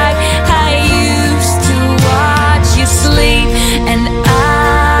like I used to watch you sleep, and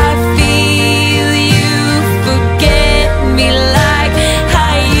I feel you forget me like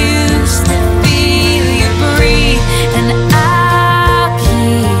I used to feel you breathe. And I'll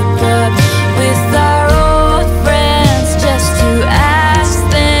keep up with our old friends just to ask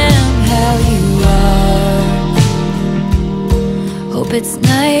them how you are. Hope it's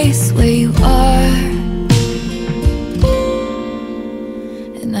nice where you are,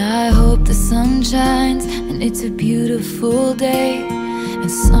 and I hope the sun shines and it's a beautiful day,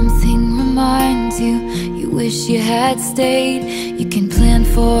 and something reminds you you wish you had stayed. You can plan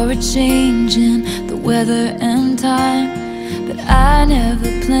for a change in the weather and time, but I never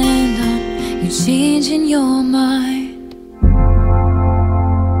planned on you changing your mind.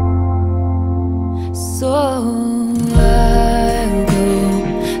 So I'll go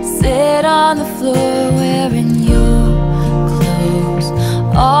sit on the floor wearing your clothes.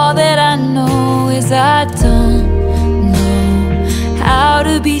 All that I know is I don't know how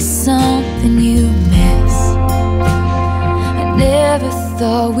to be something you miss. I never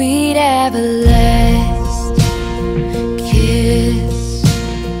thought we'd have a last kiss.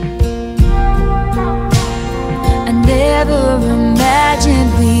 I never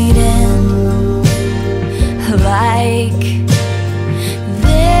imagined we'd end like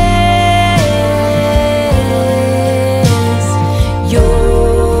this.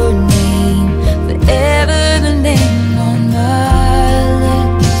 Your name, forever the name on my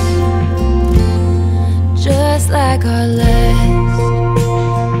lips. Just like our last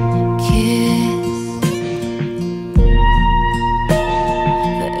kiss.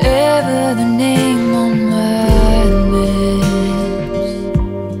 Forever the name on my lips.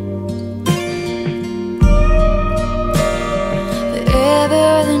 Forever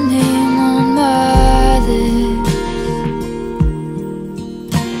the name on my lips.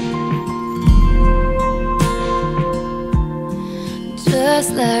 Just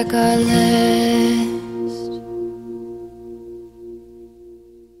like our last.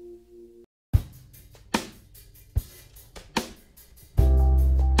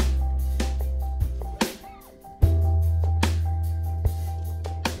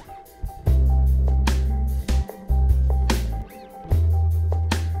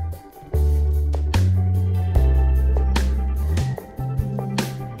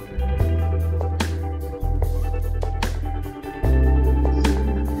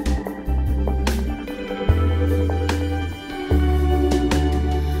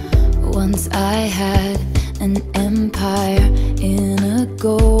 Once I had an empire in a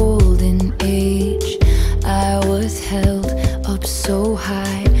golden age. I was held up so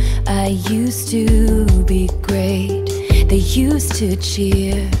high, I used to be great. They used to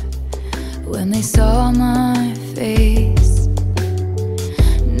cheer when they saw my face.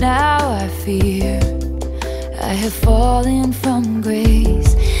 Now I fear I have fallen from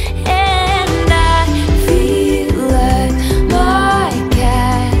grace, and I feel like my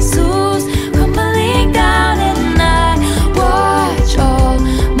castle's crumbling down, and I watch all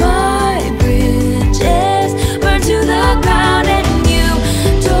my bridges burn to the ground. And you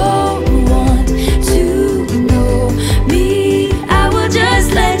don't want to know me, I will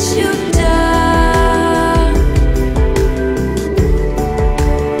just let you down.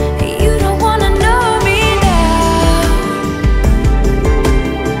 You don't wanna know me now.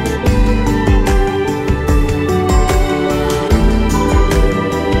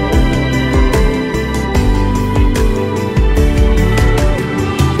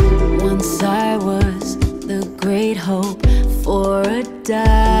 Once I was the great hope for a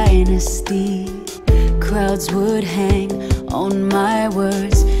dynasty. Crowds would hang on my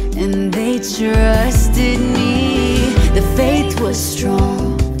words, and they trusted me. The faith was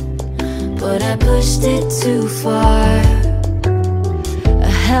strong, but I pushed it too far.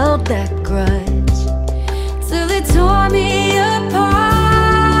 I held that grudge till it tore me apart.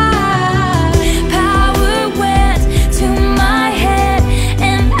 Power went to my head,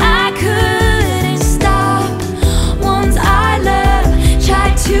 and I couldn't stop. Ones I loved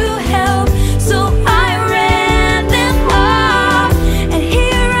tried to help, so I ran them off. And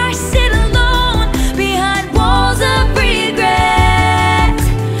here I sit alone behind walls of regret,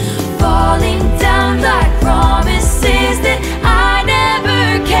 falling down like promises that I never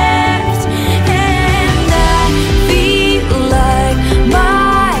kept. And I feel like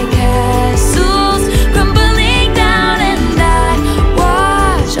my castle's crumbling down, and I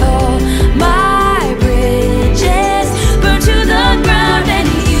watch all my bridges burn to the ground. And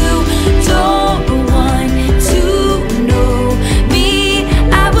you don't want to know me,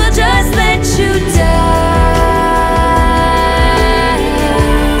 I will just let you down.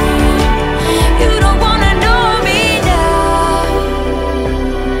 You don't wanna know me now.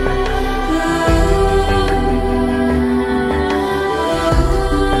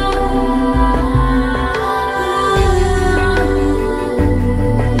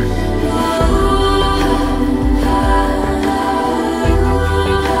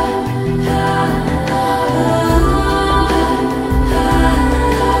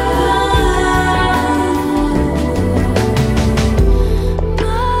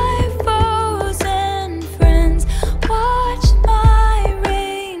 My foes and friends watch my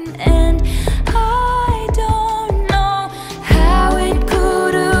reign, and I don't know how it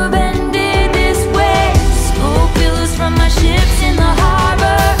could have ended this way. Smoke billows from my ships in the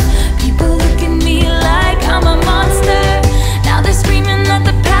harbor. People look at me like I'm a monster. Now they're screaming that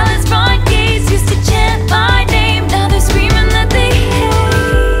the palace front gates used to chant my name. Now they're screaming that they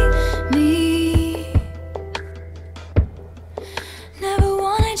hate me. Never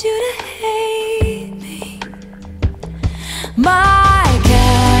wanted you to hate me. My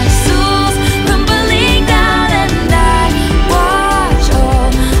castle's crumbling down, and I watch all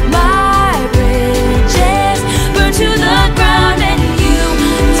my bridges burn to the ground. And you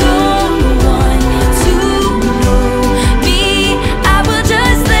don't want to know me, I will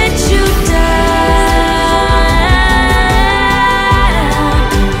just let you down.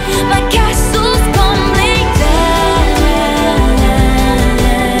 My castle's crumbling down.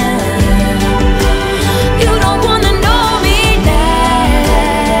 You don't wanna know me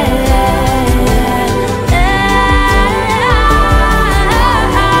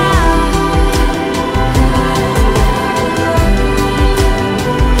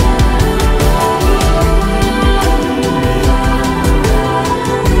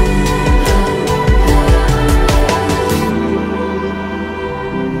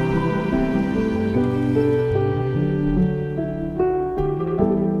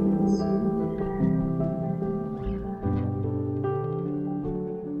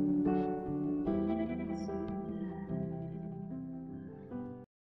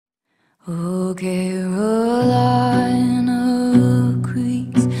Oh, Carolina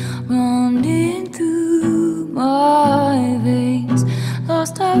creeks running through my veins.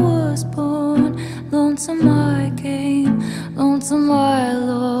 Lost I was born, lonesome I came, lonesome I'll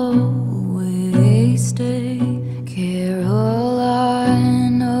always stay. Carolina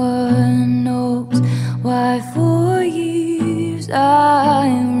knows why for years I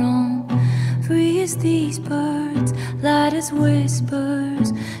roam. Free as these birds, light as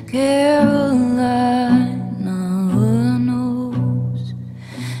whispers. Carolina knows.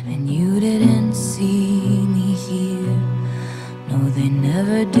 And you didn't see me here. No, they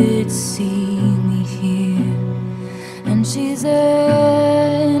never did see me here. And she's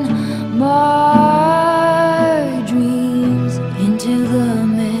in my dreams, into the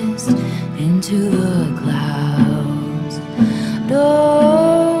mist, into the clouds.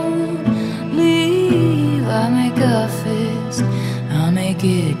 make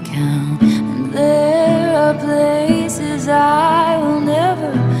it count. And there are places I will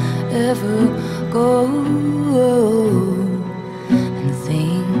never, ever go, and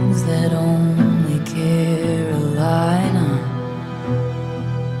things that only Carolina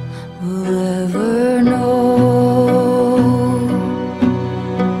will ever know.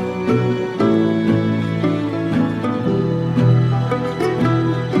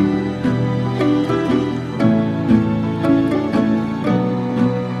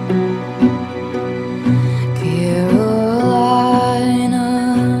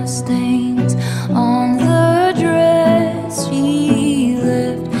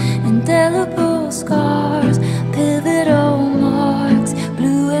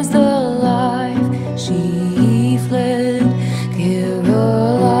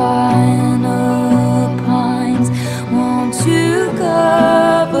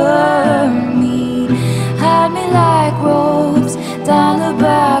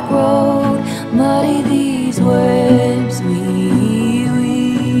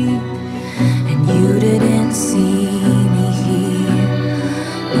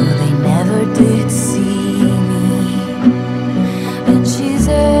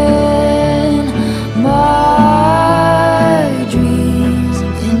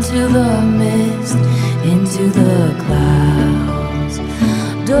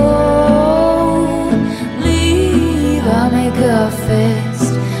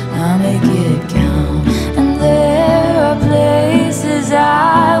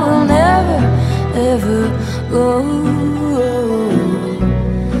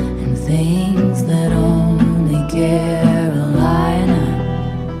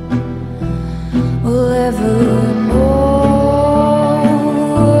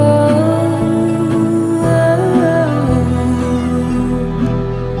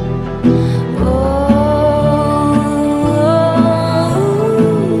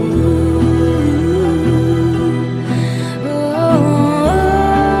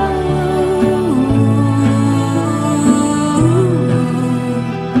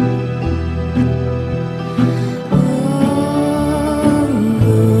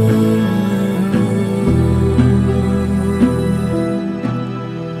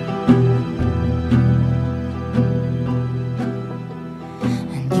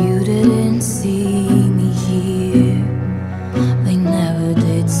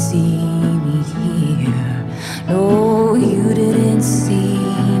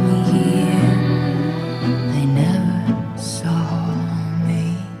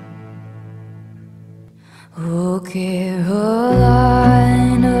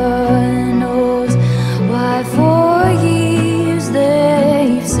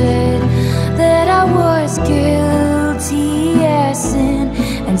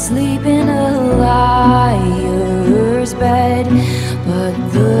 Sleep in a liar's bed, but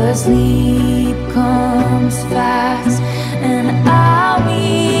the sleep comes fast, and I'll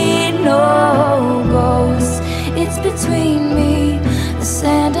meet no ghosts. It's between me, the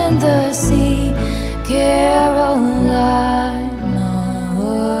sand and the sea. Carolina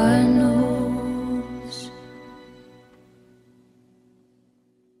knows.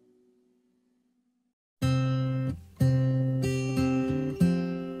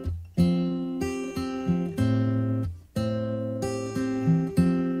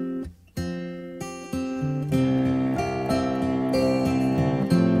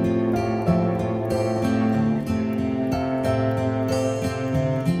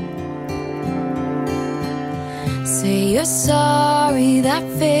 Say you're sorry, that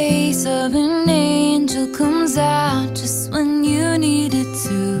face of an angel comes out just when you need it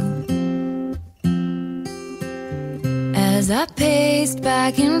to. As I paced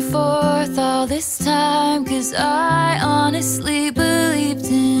back and forth all this time, 'cause I honestly believed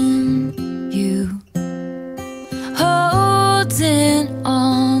in you. Holding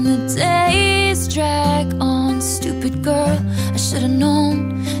on, the days drag on. Stupid girl, I should've known,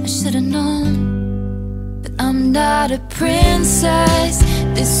 I should've known. I'm not a princess,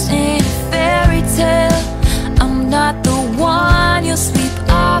 this ain't a fairy tale. I'm not the one you'll sweep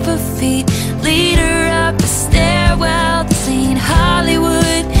off her feet, lead her up the stairwell. This ain't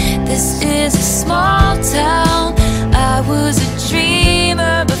Hollywood, this is a small town. I was a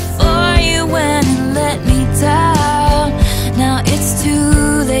dreamer before you went and let me down. Now it's too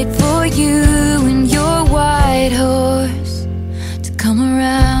late for you and your white horse to come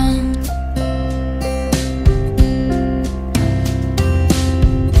around.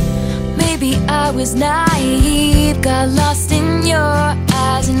 I was naive, got lost in your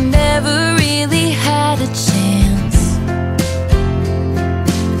eyes and never really had a chance.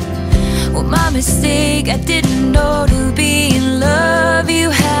 Well, my mistake, I didn't know to be in love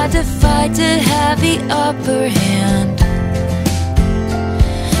to have the upper hand.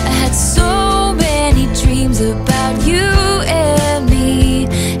 I had so many dreams about you and me,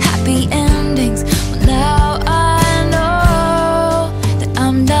 happy endings. Well, now I know that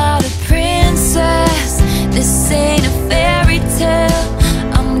I'm not a princess. This ain't a fairy tale.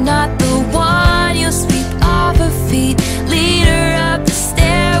 I'm not the one you'll sweep off her feet, lead her up the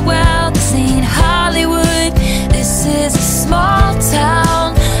stairwell. This ain't Hollywood, this is a small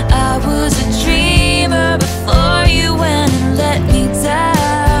town. I was a dreamer before you went and let me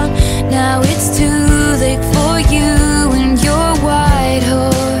down. Now it's too late for you and your white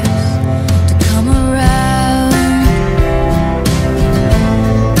horse to come around.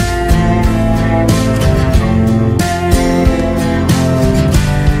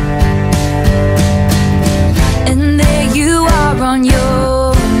 And there you are on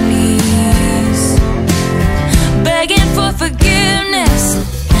your knees, begging for forgiveness,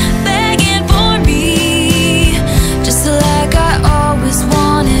 begging for me, just like I always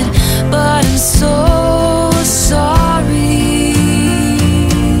wanted. But I'm so sorry,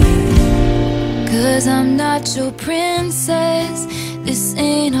 'cause I'm not your princess. This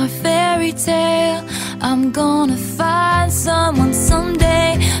ain't our fairy tale. I'm gonna find someone someday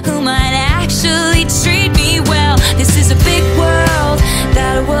who might actually treat me well. This is a big world,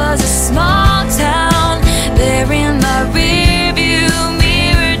 that was a small town. They're in my rearview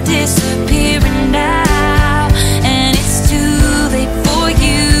mirror, disappearing now. And it's too late for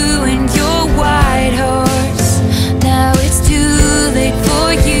you and your white horse. Now it's too late for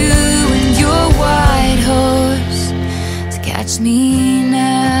you and your white horse to catch me now.